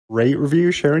Rate,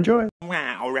 review, share, enjoy.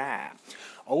 Wow, right.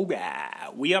 Oh, yeah.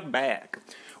 We are back.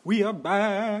 We are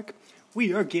back.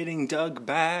 We are getting Doug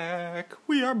back.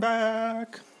 We are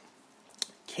back.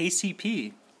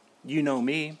 KCP, you know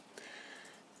me.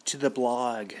 To the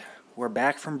blog. We're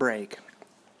back from break.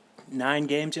 9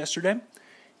 games yesterday.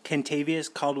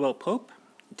 Kentavious Caldwell-Pope,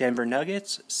 Denver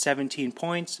Nuggets, 17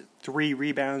 points, 3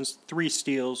 rebounds, 3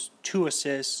 steals, 2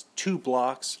 assists, 2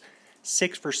 blocks,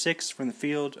 6 for 6 from the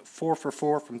field, 4 for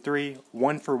 4 from 3,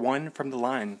 1 for 1 from the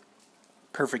line.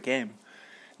 Perfect game.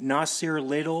 Nasir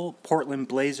Little, Portland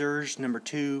Blazers, number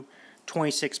 2,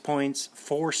 26 points,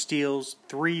 4 steals,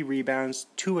 3 rebounds,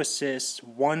 2 assists,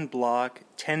 1 block,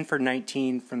 10 for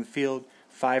 19 from the field,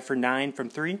 5 for 9 from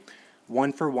 3,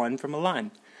 1 for 1 from the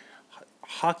line.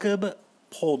 Jakob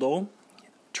Poeltl,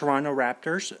 Toronto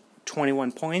Raptors,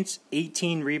 21 points,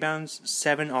 18 rebounds,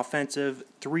 7 offensive,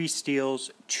 3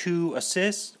 steals, 2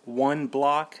 assists, 1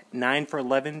 block, 9 for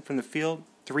 11 from the field,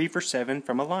 3 for 7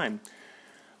 from a line.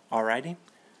 Alrighty,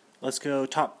 let's go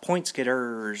top points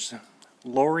getters.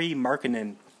 Lauri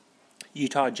Markkanen,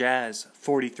 Utah Jazz,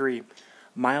 43.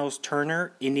 Miles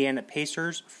Turner, Indiana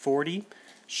Pacers, 40.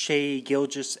 Shai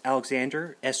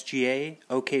Gilgeous-Alexander, SGA,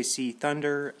 OKC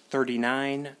Thunder,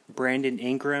 39. Brandon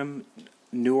Ingram,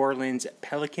 New Orleans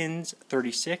Pelicans,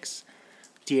 36.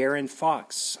 De'Aaron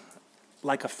Fox,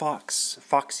 like a fox,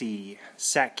 Foxy,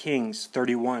 Sac Kings,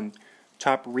 31.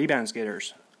 Top rebounds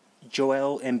getters.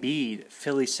 Joel Embiid,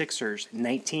 Philly Sixers,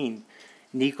 19.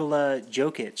 Nikola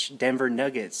Jokic, Denver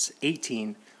Nuggets,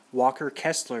 18. Walker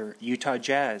Kessler, Utah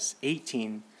Jazz,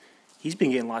 18. He's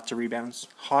been getting lots of rebounds.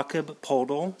 Jakob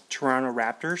Poeltl, Toronto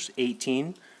Raptors,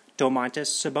 18. Domantas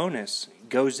Sabonis,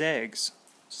 Go Zags,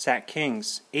 Sac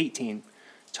Kings, 18.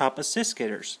 Top assist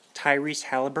getters. Tyrese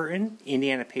Halliburton,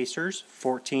 Indiana Pacers,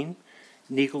 14.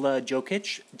 Nikola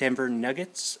Jokic, Denver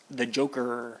Nuggets, the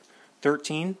Joker,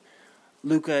 13.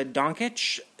 Luka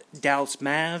Doncic, Dallas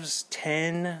Mavs,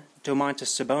 10. Domantas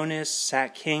Sabonis,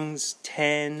 Sac Kings,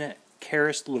 10.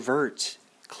 Caris LeVert,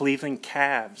 Cleveland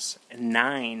Cavs,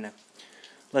 9.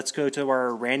 Let's go to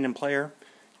our random player,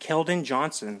 Keldon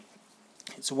Johnson.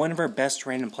 It's one of our best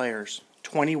random players.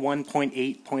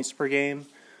 21.8 points per game,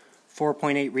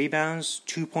 4.8 rebounds,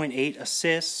 2.8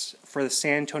 assists for the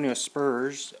San Antonio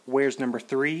Spurs. Wears number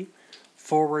 3,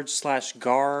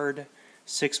 forward/guard,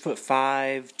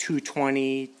 6'5",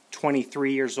 220,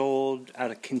 23 years old, out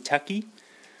of Kentucky.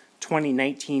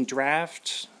 2019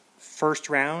 draft, first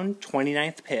round,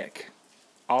 29th pick.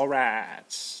 All right,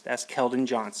 that's Keldon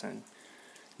Johnson.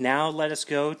 Now let us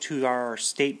go to our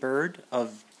state bird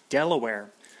of Delaware.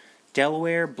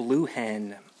 Delaware Blue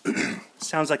Hen.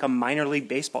 Sounds like a minor league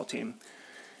baseball team.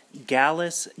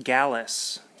 Gallus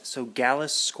Gallus. So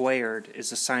Gallus squared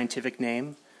is the scientific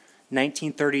name.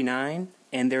 1939,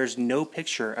 and there's no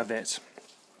picture of it.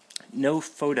 No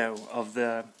photo of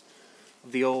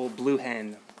the old blue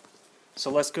hen.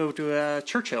 So let's go to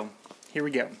Churchill. Here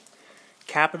we go.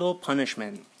 Capital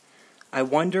punishment. I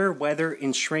wonder whether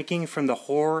in shrinking from the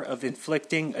horror of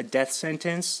inflicting a death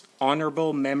sentence,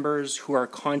 honorable members who are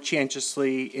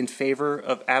conscientiously in favor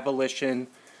of abolition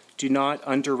do not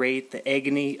underrate the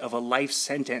agony of a life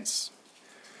sentence.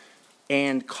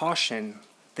 And caution,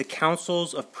 the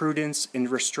counsels of prudence and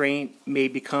restraint may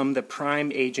become the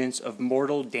prime agents of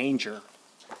mortal danger.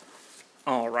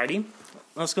 Alrighty,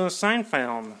 let's go to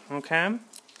Seinfeld, okay?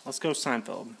 Let's go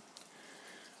Seinfeld.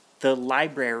 The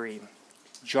Library.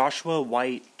 Joshua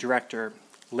White, director.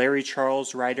 Larry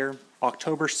Charles, writer.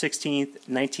 October 16th,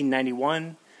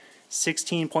 1991.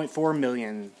 16.4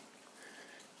 million.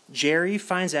 Jerry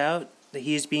finds out that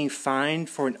he is being fined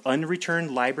for an unreturned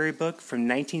library book from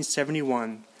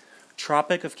 1971,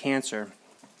 Tropic of Cancer.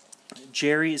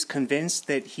 Jerry is convinced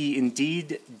that he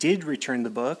indeed did return the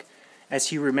book, as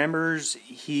he remembers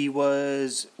he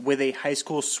was with a high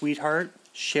school sweetheart,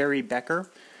 Sherry Becker,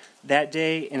 that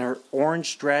day, and her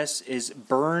orange dress is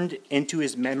burned into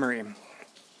his memory. I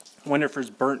wonder if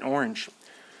it's burnt orange.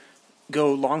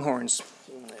 Go Longhorns.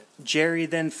 Jerry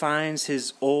then finds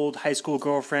his old high school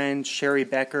girlfriend, Sherry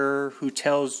Becker, who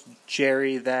tells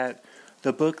Jerry that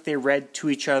the book they read to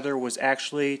each other was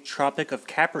actually Tropic of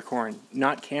Capricorn,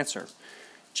 not Cancer.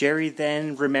 Jerry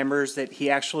then remembers that he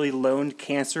actually loaned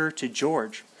Cancer to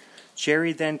George.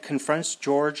 Jerry then confronts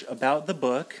George about the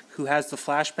book, who has the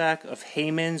flashback of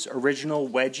Heyman's original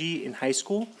Wedgie in high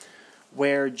school,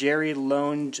 where Jerry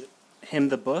loaned him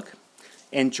the book,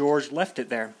 and George left it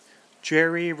there.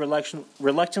 Jerry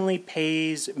reluctantly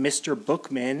pays Mr.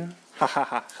 Bookman,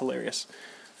 hilarious,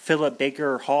 Philip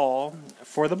Baker Hall,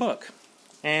 for the book.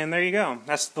 And there you go.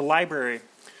 That's the library.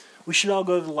 We should all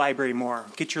go to the library more.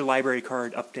 Get your library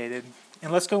card updated.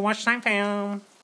 And let's go watch Seinfeld.